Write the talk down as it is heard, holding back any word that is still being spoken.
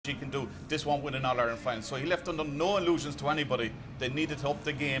he can do. This won't win an All-Ireland final. So he left under no illusions to anybody. They needed to up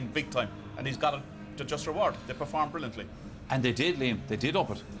the game big time, and he's got it to just reward. They performed brilliantly. And they did, Liam. They did up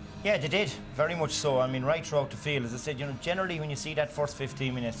it. Yeah, they did, very much so. I mean, right throughout the field, as I said, generally when you see that first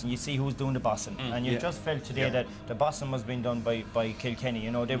 15 minutes and you see who's doing the bossing, and you just felt today that the bossing was being done by Kilkenny.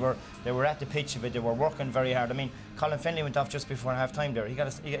 You know, they were at the pitch of it. They were working very hard. I mean, Colin Fennelly went off just before half time there.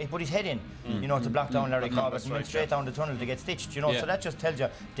 He put his head in, you know, to block down Larry Cobbett and went straight down the tunnel to get stitched. You know, so that just tells you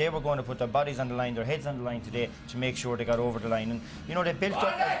they were going to put their bodies on the line, their heads on the line today to make sure they got over the line. And you know, they built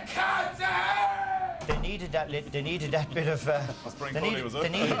up. They needed that. They needed that bit of. He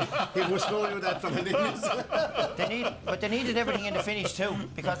was slowly with that from the But they needed everything in the finish too,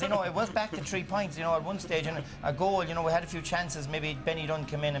 because you know it was back to 3 points. You know, at one stage and a goal. You know, we had a few chances. Maybe Benny Dunn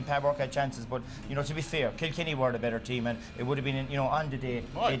came in and Pat Burke had chances, but you know, to be fair, Kilkenny were the better team, and it would have been, you know, on the day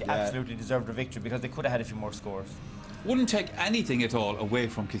they'd absolutely deserved the victory because they could have had a few more scores. Wouldn't take anything at all away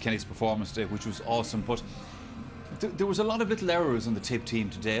from Kilkenny's performance today, which was awesome, but there was a lot of little errors on the Tip team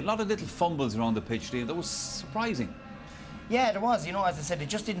today, a lot of little fumbles around the pitch today. That was surprising. Yeah, there was. You know, as I said, they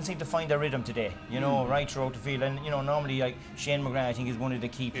just didn't seem to find their rhythm today, you know, right throughout the field. And, you know, normally, like, Shane McGrath, I think, is one of the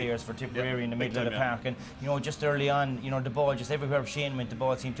key players for Tipperary in the middle of the park. And, you know, just early on, you know, the ball, just everywhere Shane went, the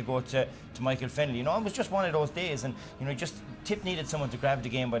ball seemed to go to Michael Fennelly. You know, it was just one of those days. And, you know, just Tip needed someone to grab the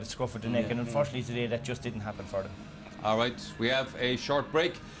game by the scruff of the neck. And unfortunately today, that just didn't happen for them. All right, we have a short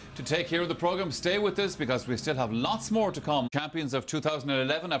break to take here in the programme. Stay with us because we still have lots more to come. Champions of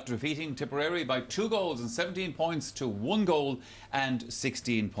 2011 after defeating Tipperary by 2 goals and 17 points to 1 goal and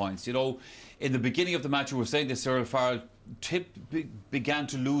 16 points. You know, in the beginning of the match, we were saying this, Cyril Farrell, Tip began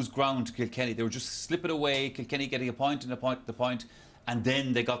to lose ground to Kilkenny. They were just slipping away, Kilkenny getting a point and the point, and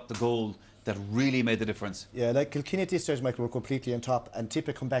then they got the goal that really made the difference. Yeah, like Kilkenny at this stage, Michael, were completely on top, and Tip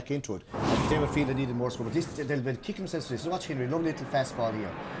had come back into it. They would feel they needed more score, but at least they'll be kicking themselves to this. So watch Henry, lovely little fast ball here.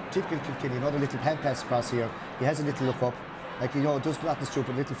 Typical Kilkenny, another little hand pass across here. He has a little look up. Like, you know, it does nothing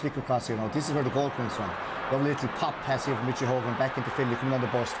stupid, a little flick across here now. This is where the goal comes from. Lovely little pop pass here from Richie Hogan back into Finlay, coming on the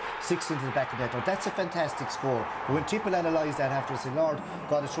burst. 6 into the back of that. Now, that's a fantastic score. But when people analyse that after, they say, Lord,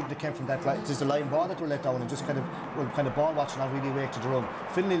 God, it shouldn't have come from that line. It is the line ball that were let down and just kind of ball watching, not really awake to the run.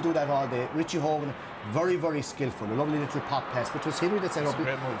 Finlay will do that all day. Richie Hogan, very, very skillful. A lovely little pop pass. But it was Henry that said,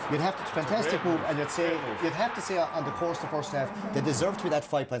 you'd have to, fantastic move, and you'd have to say on the course of the first half, they deserved to be that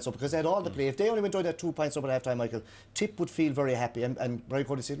 5 points up because they had all the play. If they only went down that 2 points up at half time, Michael, Tip would feel very happy. And Brian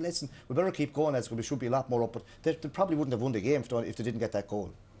Cody said, listen, we better keep going, as we should be a lot more up. But they probably wouldn't have won the game if they didn't get that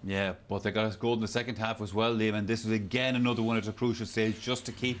goal. Yeah, but they got a goal in the second half as well, Liam, and this was again another one at a crucial stage just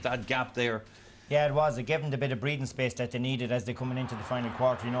to keep that gap there. Yeah, it was. It gave them the bit of breathing space that they needed as they coming into the final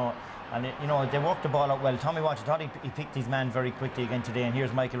quarter, you know. And, you know, they worked the ball out well. Tommy Watch, I thought he picked his man very quickly again today, and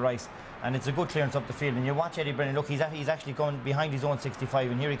here's Michael Rice. And it's a good clearance up the field. And you watch Eddie Brennan, look, he's actually going behind his own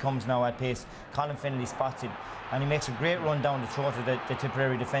 65, and here he comes now at pace. Colin Fennelly spots him, and he makes a great run down the throat of the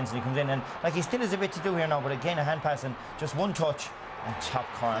Tipperary defence, and he comes in. And, like, he still has a bit to do here now, but again, a hand pass and just one touch. And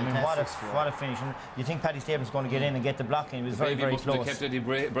top corner. I mean, what a finish. And you think Paddy Stapleton's going to get in and get the blocking. He was very, very close. They kept Eddie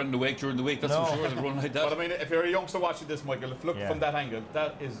Brennan awake during the week, that's for sure, to run like that. But I mean, if you're a youngster watching this, Michael, look from that angle,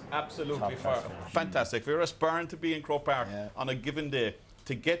 that is absolutely fantastic. If you're aspiring to be in Croke Park on a given day,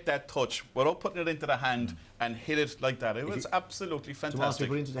 to get that touch without putting it into the hand and hit it like that, it was absolutely fantastic. To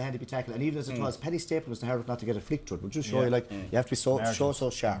put into the hand to be tackled, and even as it was, Paddy Stapleton was the hard not to get a flick to it, but just show you, like, you have to be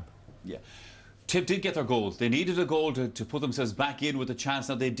so sharp. Yeah. Tip did get their goal. They needed a goal to put themselves back in with a chance.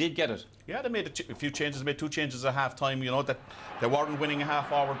 Now, they did get it. Yeah, they made a few changes, made 2 changes at half time. You know, that they weren't winning a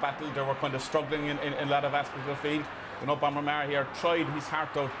half-hour battle. They were kind of struggling in a lot of aspects of the field. You know, Bombermar here tried his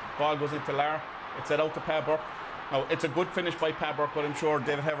heart out. Ball goes into Lar. It's set out to Pat Burke. Now, it's a good finish by Pat Burke, but I'm sure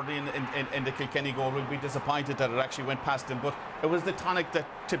David Heverty in the Kilkenny goal will be disappointed that it actually went past him. But it was the tonic that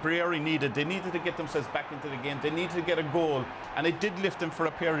Tipperary needed. They needed to get themselves back into the game. They needed to get a goal, and it did lift them for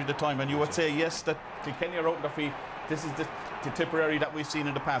a period of time. And you would say, yes, that Kilkenny are out on their feet. This is the Tipperary that we've seen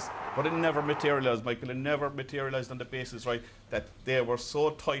in the past. But it never materialised, Michael. It never materialised on the basis, right, that they were so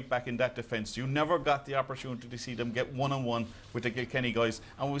tight back in that defence. You never got the opportunity to see them get one-on-one with the Kilkenny guys.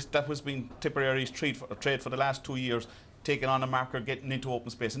 And that was been Tipperary's trade for the last 2 years, taking on a marker, getting into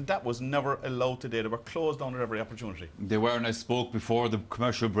open space, and that was never allowed today. They were closed down at every opportunity. They were, and I spoke before the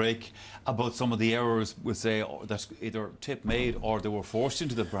commercial break about some of the errors, we'll say, that either Tip made or they were forced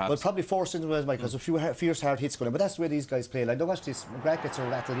into them, perhaps. Well, probably forced into it, Mike, because a few fierce hard hits going on, but that's the way these guys play. Like, now watch this, McGrath gets a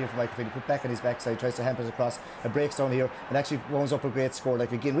rattle here from Michael Finney, put back on his backside, tries to hamper it across, and breaks down here, and actually runs up a great score.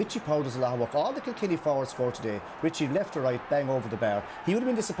 Like, again, Richie Powell does a lot of work. All the Kilkenny forwards scored today. Richie left or right, bang over the bar. He would have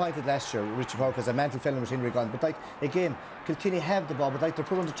been disappointed last year, Richie Powell, because a mantle fell in with Henry gone. But, like, again, Kilkenny have the ball, but like they're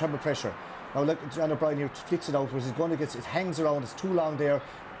put under terrible pressure. Now look, John O'Brien here flicks it out, whereas he's going to get, it hangs around, it's too long there.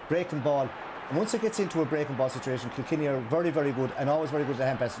 breaking ball. And once it gets into a breaking ball situation, Kilkenny are very, very good and always very good at the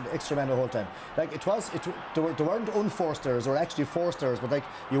hand pass, extra man the whole time. Like there weren't unforced errors, or actually forced errors, but like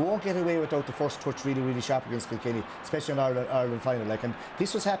you won't get away without the first touch really, really sharp against Kilkenny, especially in Ireland final. Like, and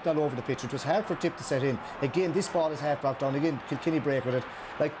this was happening all over the pitch. It was hard for Tip to set in. Again, this ball is half blocked down. Again, Kilkenny break with it.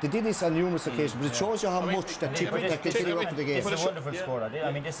 Like they did this on numerous occasions, but it shows you how much that Tip Kilkenny were up for the game. This is a wonderful score.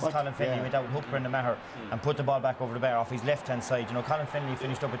 I mean, this is Colin Fennelly went out with Hooper in the matter and put the ball back over the bar off his left-hand side. You know, Colin Fennelly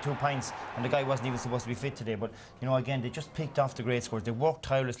finished up with 2 points, and the guy wasn't even supposed to be fit today. But you know, again, they just picked off the great scores. They worked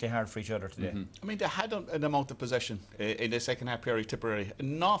tirelessly hard for each other today. I mean, they had an amount of possession in the second half period, Tipperary.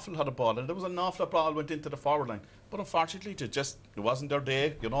 An awful lot of ball, and there was an awful lot of ball went into the forward line. But unfortunately, it wasn't their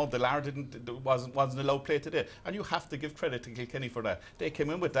day. You know, the Lar wasn't allowed play today, and you have to give credit to Kilkenny for that. They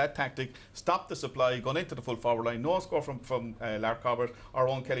came in with that tactic, stopped the supply, gone into the full forward line, no score from Lar Cobbett or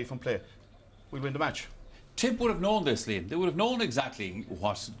Owen Kelly from play. We'll win the match. Tip would have known this, Liam. They would have known exactly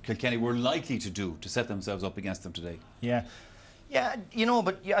what Kilkenny were likely to do to set themselves up against them today. Yeah. Yeah, you know,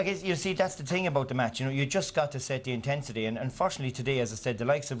 but I guess you see that's the thing about the match. You know, you just got to set the intensity, and unfortunately today, as I said, the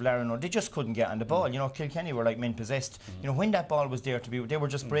likes of Larino, they just couldn't get on the ball. You know, Kilkenny were like men possessed. You know, when that ball was there to be, they were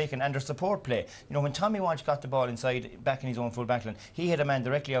just breaking, and their support play. You know, when Tommy Walsh got the ball inside, back in his own full backline, he had a man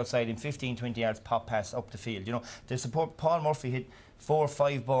directly outside in 15-20 yards pop pass up the field. You know, the support. Paul Murphy hit 4 or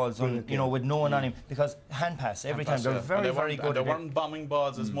 5 balls, you know, with no one on him, because hand pass every time. They're very good. They weren't bombing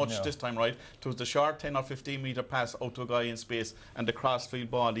balls as much this time, right? It was the short 10 or 15 metre pass out to a guy in space, and the crossfield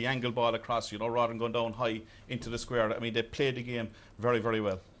ball, the angle ball across, you know, rather than going down high into the square. I mean, they played the game very, very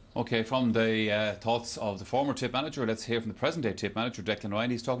well. OK, from the thoughts of the former Tip manager, let's hear from the present-day Tip manager, Declan Ryan.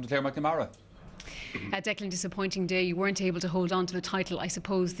 He's talking to Claire McNamara. Declan, disappointing day. You weren't able to hold on to the title. I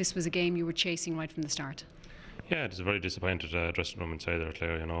suppose this was a game you were chasing right from the start. Yeah, it's a very disappointed dressing room inside there,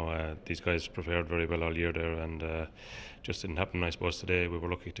 Claire. You know, these guys prepared very well all year there, and just didn't happen, I suppose, today. We were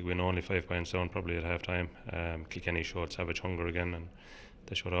lucky to win only 5 points down, probably at half time. Kilkenny showed savage hunger again, and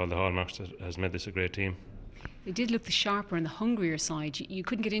they showed all the hallmarks that has made this a great team. They did look the sharper and the hungrier side. You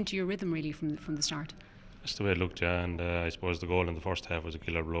couldn't get into your rhythm really from the start. That's the way it looked, yeah, and I suppose the goal in the first half was a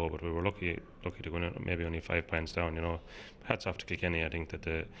killer blow, but we were lucky to win it, maybe only 5 points down. You know, hats off to Kilkenny. I think that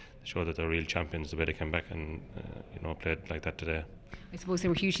they showed that they're real champions the way they came back and you know, played like that today. I suppose they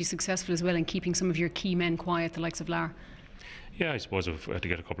were hugely successful as well in keeping some of your key men quiet, the likes of Lar. Yeah, I suppose if we had to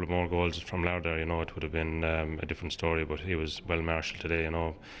get a couple of more goals from Lar there, you know, it would have been a different story, but he was well marshalled today. You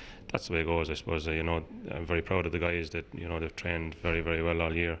know, that's the way it goes, I suppose. You know, I'm very proud of the guys that, you know, they've trained very, very well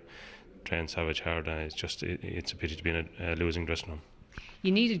all year. Trained savage hard, and it's a pity to be in a losing dressing room.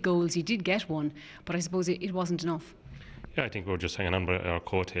 You needed goals, you did get one, but I suppose it wasn't enough. Yeah, I think we were just hanging on by our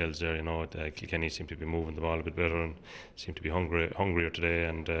coattails there. You know, Kilkenny seemed to be moving the ball a bit better and seemed to be hungrier today,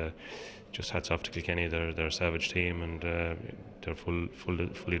 and just hats off to Kilkenny. They're a savage team, and they're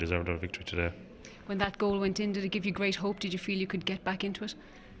fully deserved their victory today. When that goal went in, did it give you great hope? Did you feel you could get back into it?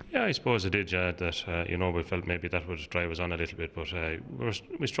 Yeah, I suppose it did, yeah, that you know, we felt maybe that would drive us on a little bit, but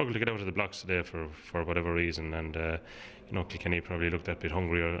we struggled to get out of the blocks today for whatever reason, and you know, Kilkenny probably looked that bit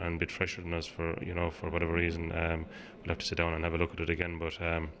hungrier and a bit fresher than us for whatever reason. We'll have to sit down and have a look at it again, but you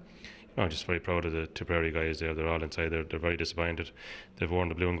know, I'm just very proud of the Tipperary guys there. They're all inside there. They're very disappointed. They've worn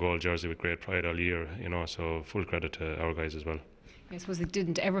the blue and gold jersey with great pride all year, you know, so full credit to our guys as well. I suppose they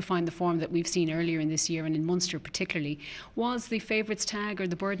didn't ever find the form that we've seen earlier in this year, and in Munster particularly. Was the favourites tag or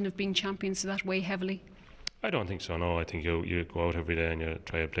the burden of being champions that weigh heavily? I don't think so, no. I think you go out every day and you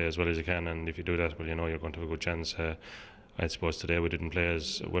try to play as well as you can, and if you do that, well, you know, you're going to have a good chance. I suppose today we didn't play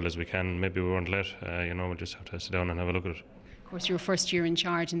as well as we can. Maybe we weren't let. You know, we'll just have to sit down and have a look at it. Of course, your first year in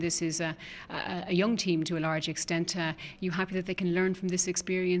charge, and this is a young team to a large extent. You happy that they can learn from this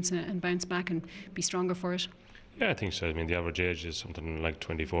experience and bounce back and be stronger for it? Yeah, I think so. I mean, the average age is something like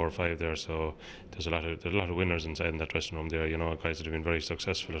 24 or 5 there, so there's a lot of winners inside in that dressing room there. You know, guys that have been very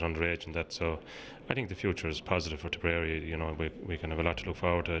successful at underage and that. So I think the future is positive for Tipperary. You know, we can have a lot to look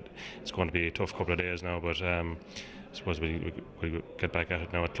forward to. It's going to be a tough couple of days now, but I suppose we'll get back at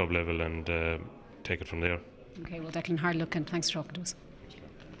it now at club level and take it from there. Okay, well, Declan, hard luck and thanks for talking to us.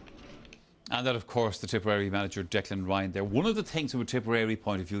 And that, of course, the Tipperary manager, Declan Ryan there. One of the things from a Tipperary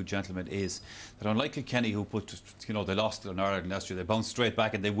point of view, gentlemen, is that unlike Kilkenny, who put, you know, they lost in Ireland last year, they bounced straight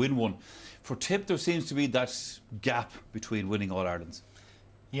back and they win one. For Tip, there seems to be that gap between winning All-Irelands.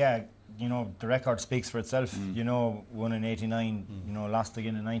 Yeah, you know, the record speaks for itself. You know, won in 89, you know, lost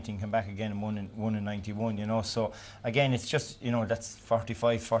again in 19, came back again and won in 91, you know. So, again, it's just, you know, that's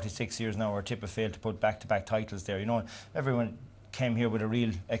 45, 46 years now where Tip have failed to put back-to-back titles there, you know. Everyone came here with a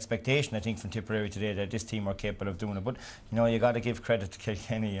real expectation, I think, from Tipperary today that this team are capable of doing it. But you know, you got to give credit to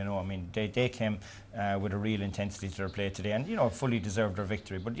Kilkenny. You know, I mean, they came with a real intensity to their play today, and you know, fully deserved their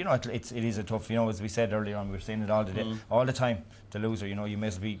victory. But you know, it is a tough. You know, as we said earlier on, we were saying it all the day, all the time. The loser, you know, you may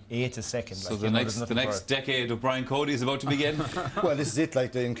as well be 8 a second. So like, the next decade of Brian Cody is about to begin. Well, this is it.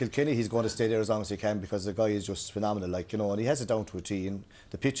 Like in Kilkenny, he's going to stay there as long as he can because the guy is just phenomenal. Like, you know, and he has it down to a T, and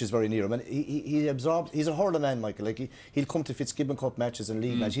the pitch is very near him. And he absorbed. He's a hurling man, Michael. Like he'll come to Fitzgibbon Cup matches and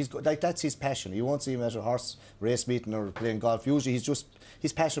league matches. He's like that's his passion. You won't see him at a horse race meeting or playing golf. Usually,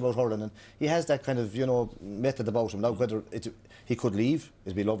 he's passionate about hurling, and he has that kind of, you know, method about him. Now, whether he could leave,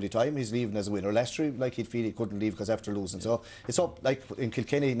 it'd be a lovely time. He's leaving as a winner. Last year, like he'd feel he couldn't leave because after losing. So it's up. Like in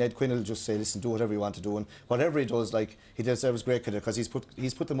Kilkenny, Ned Quinn will just say, listen, do whatever you want to do, and whatever he does, like he deserves great credit because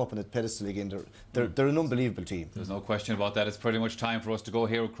he's put them up on a pedestal again. They're an unbelievable team. There's no question about that. It's pretty much time for us to go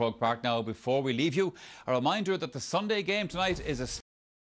here at Croke Park now. Before we leave you, a reminder that the Sunday game tonight is a